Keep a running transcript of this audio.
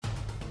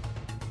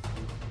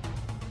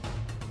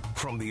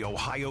From the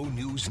Ohio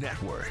News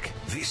Network,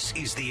 this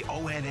is the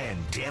ONN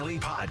Daily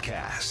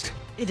Podcast.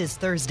 It is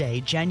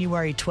Thursday,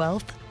 January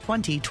 12th,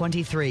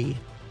 2023.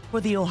 For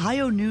the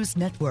Ohio News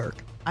Network,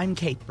 I'm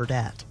Kate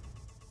Burdett.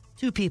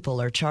 2 people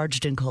are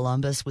charged in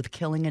Columbus with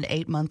killing an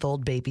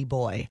 8-month-old baby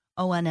boy.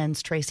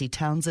 ONN's Tracy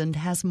Townsend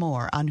has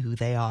more on who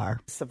they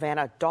are.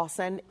 Savannah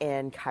Dawson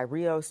and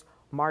Kyrios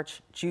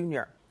March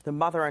Jr. The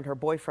mother and her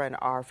boyfriend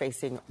are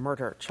facing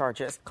murder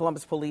charges.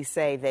 Columbus police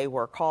say they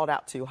were called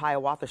out to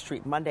Hiawatha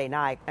Street Monday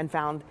night and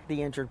found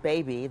the injured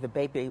baby. The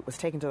baby was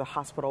taken to the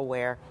hospital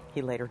where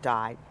he later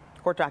died.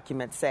 Court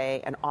documents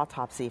say an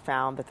autopsy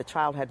found that the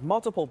child had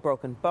multiple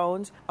broken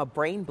bones, a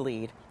brain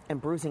bleed,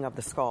 and bruising of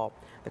the skull.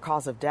 The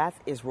cause of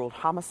death is ruled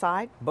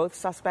homicide. Both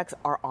suspects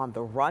are on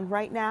the run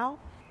right now.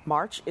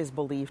 March is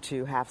believed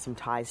to have some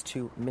ties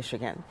to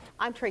Michigan.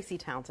 I'm Tracy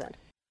Townsend.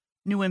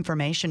 New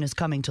information is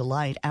coming to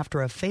light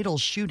after a fatal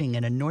shooting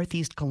in a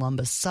northeast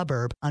Columbus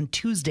suburb on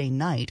Tuesday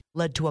night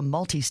led to a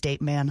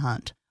multi-state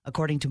manhunt.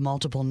 According to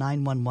multiple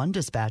 911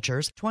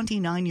 dispatchers,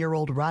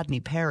 29-year-old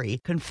Rodney Perry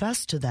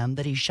confessed to them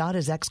that he shot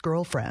his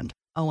ex-girlfriend.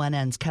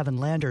 ONN's Kevin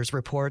Landers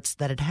reports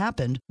that it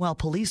happened while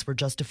police were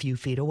just a few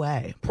feet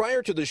away.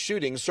 Prior to the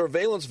shooting,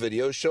 surveillance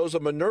video shows a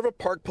Minerva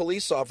Park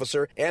police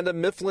officer and a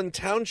Mifflin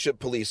Township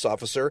police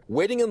officer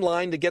waiting in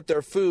line to get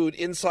their food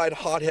inside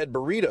Hothead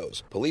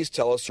Burritos. Police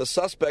tell us the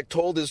suspect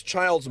told his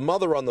child's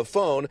mother on the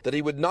phone that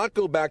he would not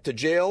go back to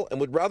jail and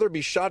would rather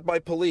be shot by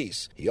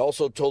police. He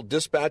also told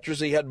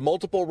dispatchers he had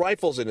multiple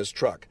rifles in his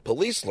truck.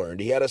 Police learned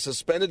he had a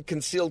suspended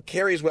concealed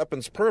carry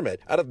weapons permit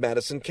out of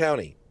Madison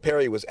County.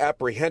 Perry was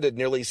apprehended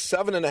nearly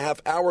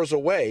 7.5 hours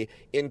away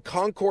in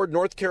Concord,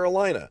 North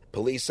Carolina.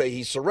 Police say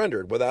he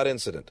surrendered without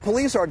incident.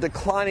 Police are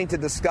declining to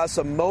discuss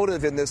a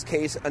motive in this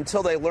case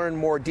until they learn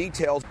more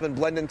details. In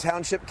Blendon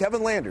Township,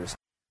 Kevin Landers.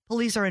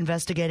 Police are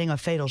investigating a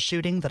fatal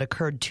shooting that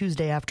occurred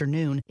Tuesday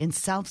afternoon in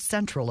south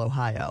central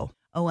Ohio.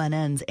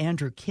 ONN's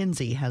Andrew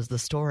Kinsey has the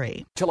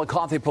story.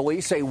 Chillicothe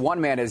police say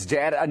one man is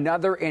dead,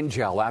 another in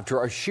jail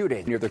after a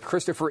shooting near the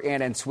Christopher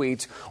Inn &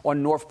 Suites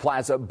on North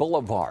Plaza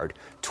Boulevard.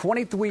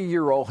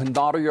 23-year-old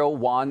Hendario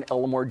Juan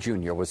Elmore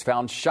Jr. was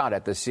found shot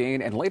at the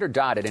scene and later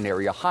died at an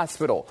area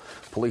hospital.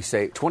 Police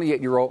say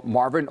 28-year-old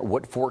Marvin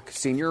Woodfork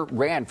Sr.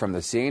 ran from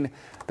the scene.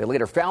 They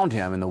later found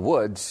him in the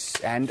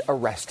woods and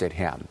arrested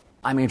him.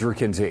 I'm Andrew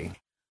Kinsey.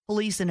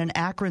 Police in an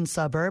Akron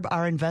suburb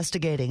are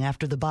investigating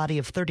after the body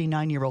of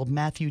 39-year-old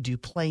Matthew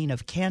Duplain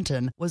of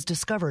Canton was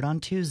discovered on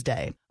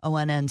Tuesday.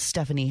 ONN's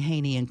Stephanie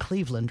Haney in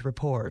Cleveland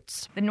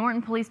reports. The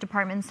Norton Police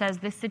Department says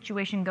this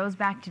situation goes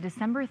back to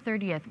December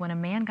 30th when a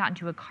man got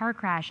into a car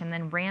crash and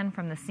then ran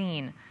from the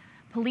scene.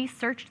 Police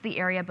searched the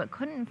area but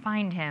couldn't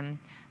find him.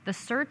 The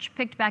search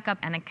picked back up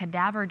and a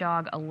cadaver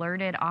dog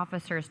alerted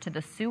officers to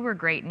the sewer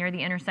grate near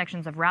the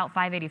intersections of Route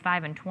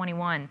 585 and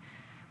 21.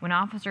 When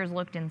officers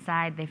looked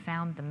inside, they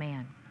found the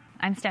man.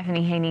 I'm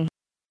Stephanie Haney.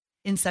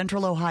 In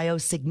central Ohio,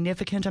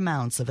 significant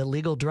amounts of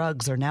illegal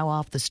drugs are now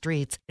off the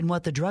streets in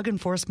what the Drug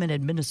Enforcement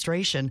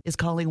Administration is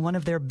calling one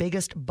of their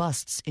biggest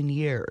busts in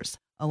years.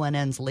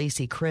 ONN's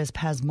Lacey Crisp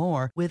has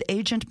more with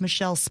Agent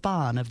Michelle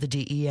Spahn of the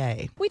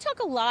DEA. We talk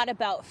a lot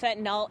about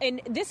fentanyl,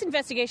 and this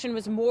investigation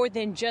was more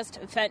than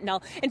just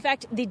fentanyl. In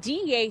fact, the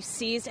DEA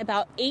seized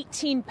about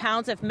 18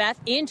 pounds of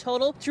meth in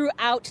total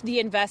throughout the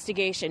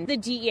investigation. The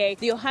DEA,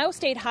 the Ohio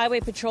State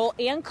Highway Patrol,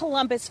 and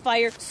Columbus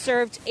Fire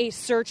served a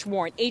search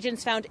warrant.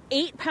 Agents found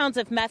 8 pounds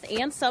of meth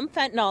and some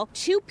fentanyl.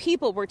 2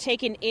 people were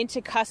taken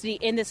into custody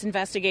in this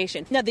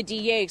investigation. Now, the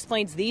DEA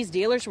explains these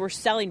dealers were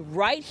selling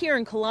right here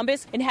in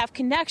Columbus and have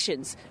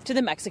connections to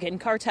the Mexican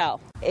cartel.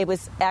 It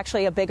was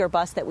actually a bigger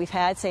bust that we've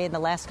had, say, in the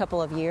last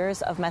couple of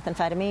years of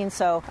methamphetamine.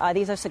 So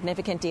these are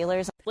significant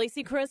dealers.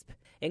 Lacey Crisp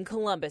in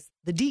Columbus.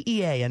 The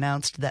DEA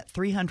announced that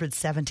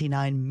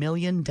 379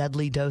 million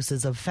deadly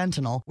doses of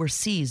fentanyl were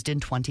seized in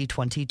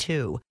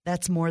 2022.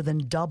 That's more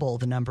than double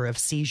the number of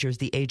seizures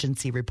the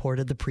agency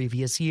reported the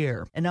previous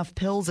year. Enough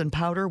pills and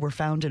powder were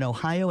found in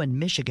Ohio and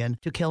Michigan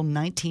to kill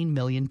 19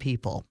 million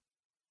people.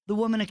 The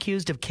woman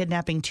accused of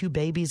kidnapping 2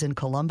 babies in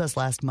Columbus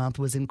last month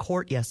was in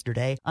court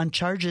yesterday on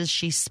charges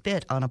she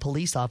spit on a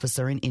police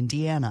officer in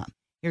Indiana.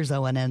 Here's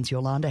ONN's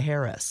Yolanda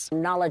Harris.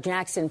 Nala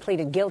Jackson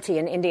pleaded guilty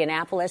in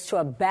Indianapolis to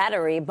a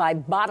battery by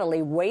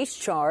bodily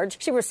waste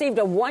charge. She received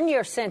a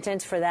 1-year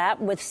sentence for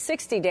that, with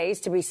 60 days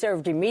to be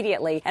served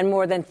immediately and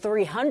more than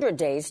 300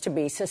 days to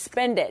be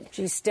suspended.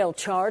 She's still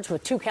charged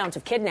with 2 counts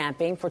of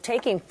kidnapping for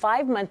taking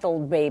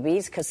 5-month-old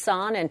babies,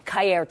 Kassan and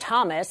Kyair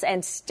Thomas,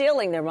 and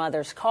stealing their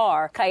mother's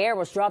car. Kyair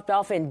was dropped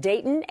off in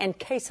Dayton, and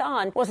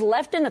Kassan was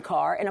left in the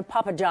car in a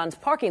Papa John's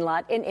parking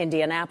lot in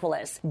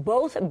Indianapolis.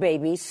 Both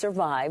babies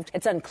survived.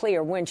 It's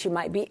unclear when she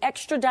might be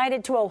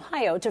extradited to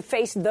Ohio to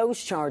face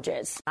those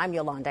charges. I'm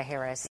Yolanda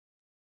Harris.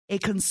 A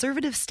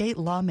conservative state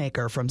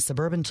lawmaker from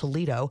suburban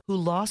Toledo who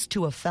lost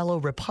to a fellow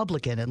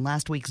Republican in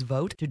last week's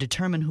vote to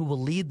determine who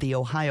will lead the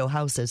Ohio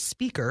House as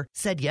Speaker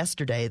said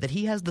yesterday that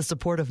he has the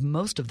support of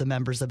most of the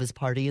members of his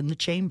party in the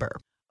chamber.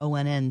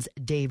 ONN's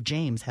Dave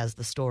James has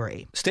the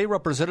story. State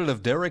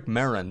Representative Derek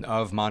Marin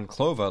of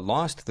Monclova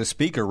lost the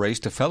speaker race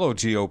to fellow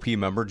GOP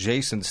member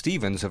Jason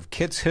Stevens of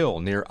Kitts Hill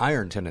near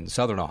Ironton in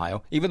southern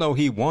Ohio, even though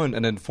he won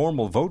an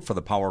informal vote for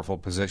the powerful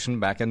position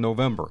back in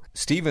November.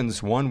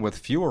 Stevens won with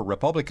fewer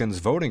Republicans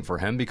voting for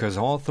him because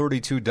all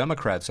 32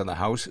 Democrats in the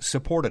House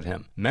supported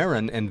him.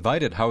 Marin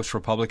invited House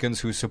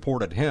Republicans who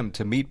supported him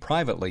to meet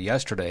privately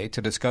yesterday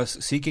to discuss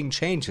seeking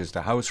changes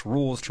to House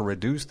rules to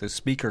reduce the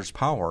speaker's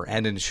power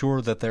and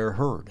ensure that they're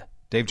heard.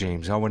 Dave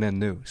James, ONN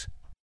News.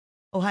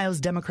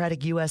 Ohio's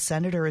Democratic U.S.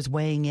 Senator is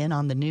weighing in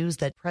on the news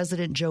that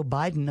President Joe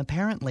Biden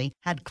apparently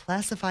had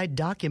classified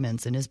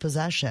documents in his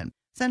possession.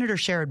 Senator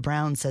Sherrod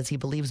Brown says he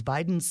believes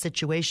Biden's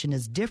situation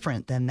is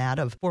different than that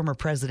of former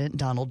President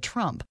Donald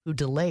Trump, who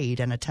delayed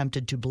and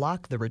attempted to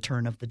block the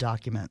return of the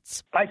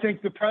documents. I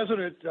think the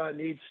president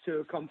needs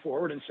to come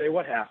forward and say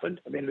what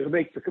happened. I mean, to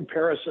make the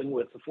comparison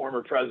with the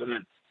former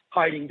president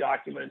hiding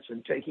documents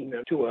and taking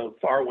them to a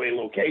faraway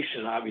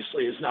location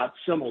obviously is not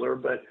similar,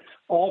 but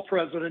all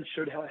presidents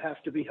should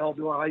have to be held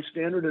to a high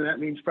standard, and that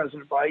means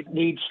President Biden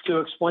needs to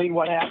explain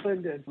what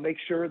happened and make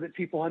sure that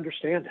people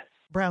understand it.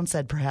 Brown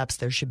said perhaps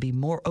there should be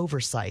more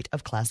oversight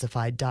of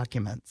classified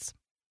documents.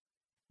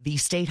 The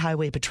State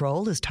Highway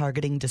Patrol is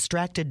targeting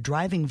distracted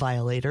driving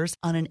violators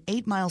on an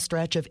 8-mile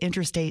stretch of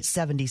Interstate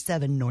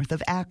 77 north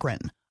of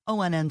Akron.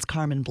 ONN's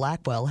Carmen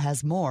Blackwell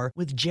has more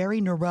with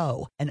Jerry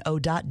Nareau, an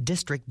ODOT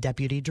District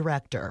Deputy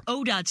Director.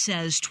 ODOT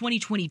says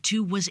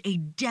 2022 was a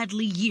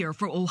deadly year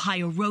for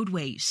Ohio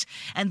roadways,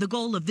 and the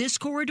goal of this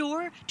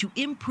corridor, to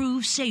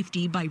improve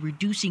safety by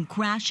reducing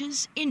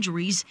crashes,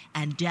 injuries,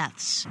 and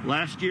deaths.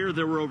 Last year,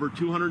 there were over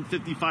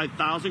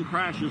 255,000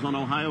 crashes on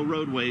Ohio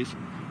roadways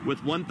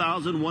with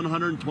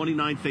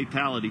 1,129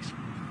 fatalities.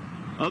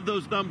 Of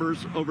those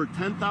numbers, over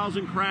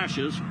 10,000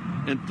 crashes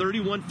and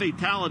 31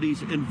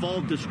 fatalities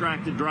involved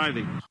distracted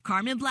driving.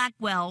 Carmen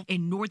Blackwell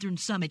in northern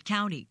Summit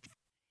County.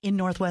 In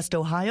Northwest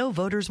Ohio,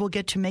 voters will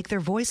get to make their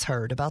voice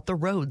heard about the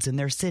roads in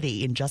their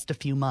city in just a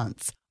few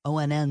months.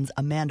 ONN's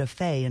Amanda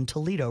Fay in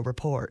Toledo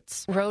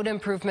reports. Road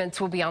improvements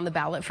will be on the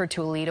ballot for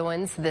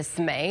Toledoans this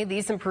May.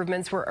 These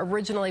improvements were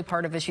originally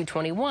part of Issue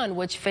 21,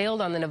 which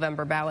failed on the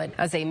November ballot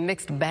as a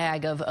mixed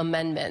bag of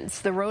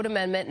amendments. The road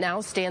amendment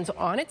now stands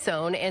on its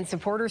own, and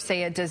supporters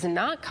say it does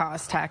not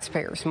cost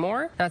taxpayers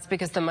more. That's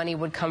because the money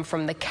would come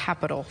from the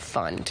Capital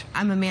Fund.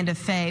 I'm Amanda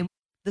Fay.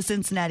 The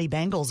Cincinnati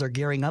Bengals are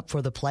gearing up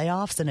for the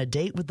playoffs and a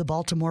date with the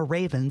Baltimore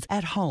Ravens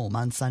at home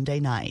on Sunday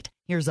night.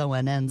 Here's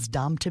ONN's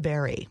Dom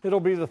Tiberi. It'll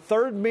be the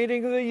third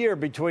meeting of the year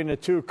between the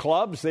two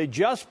clubs. They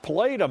just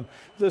played them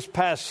this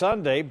past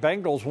Sunday.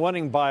 Bengals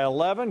winning by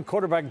 11.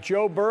 Quarterback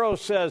Joe Burrow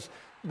says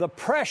the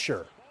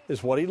pressure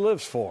is what he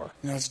lives for.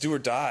 It's do or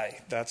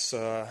die. That's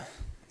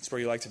where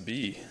you like to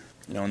be.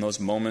 In those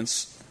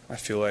moments, I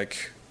feel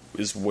like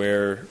is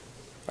where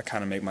I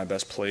kind of make my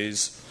best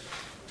plays.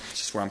 It's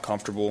just where I'm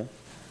comfortable.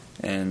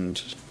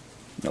 And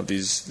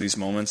these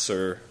moments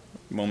are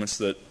moments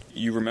that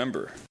you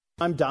remember.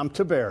 I'm Dom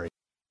Tiberi.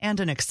 And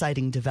an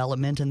exciting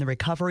development in the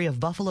recovery of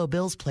Buffalo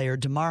Bills player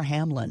Damar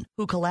Hamlin,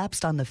 who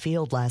collapsed on the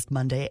field last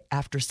Monday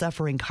after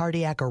suffering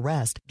cardiac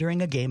arrest during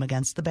a game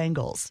against the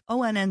Bengals.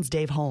 ONN's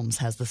Dave Holmes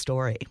has the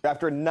story.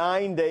 After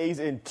 9 days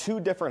in 2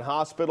 different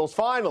hospitals,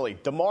 finally,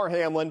 Damar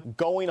Hamlin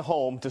going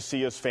home to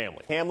see his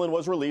family. Hamlin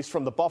was released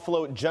from the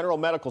Buffalo General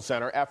Medical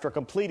Center after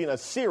completing a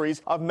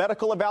series of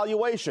medical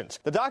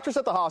evaluations. The doctors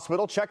at the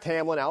hospital checked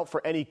Hamlin out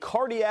for any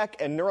cardiac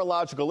and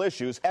neurological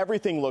issues.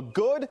 Everything looked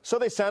good, so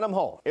they sent him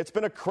home. It's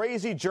been a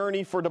crazy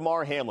journey for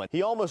Damar Hamlin.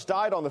 He almost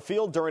died on the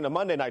field during a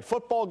Monday Night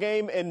Football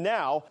game, and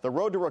now the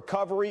road to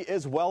recovery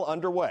is well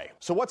underway.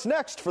 So what's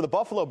next for the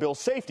Buffalo Bills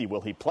safety?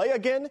 Will he play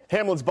again?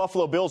 Hamlin's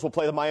Buffalo Bills will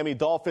play the Miami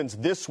Dolphins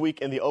this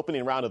week in the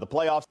opening round of the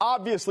playoffs.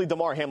 Obviously,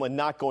 Damar Hamlin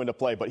not going to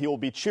play, but he will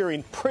be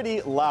cheering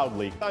pretty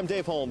loudly. I'm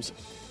Dave Holmes.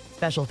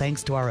 Special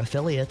thanks to our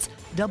affiliates,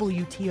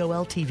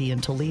 WTOL-TV in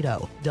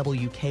Toledo,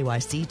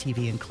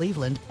 WKYC-TV in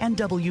Cleveland, and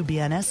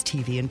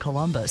WBNS-TV in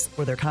Columbus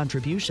for their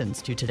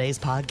contributions to today's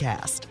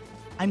podcast.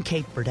 I'm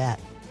Kate Burdett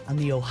on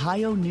the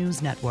Ohio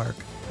News Network.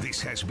 This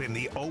has been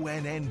the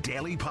ONN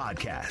Daily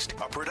Podcast,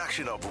 a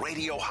production of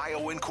Radio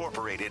Ohio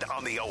Incorporated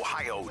on the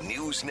Ohio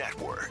News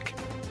Network.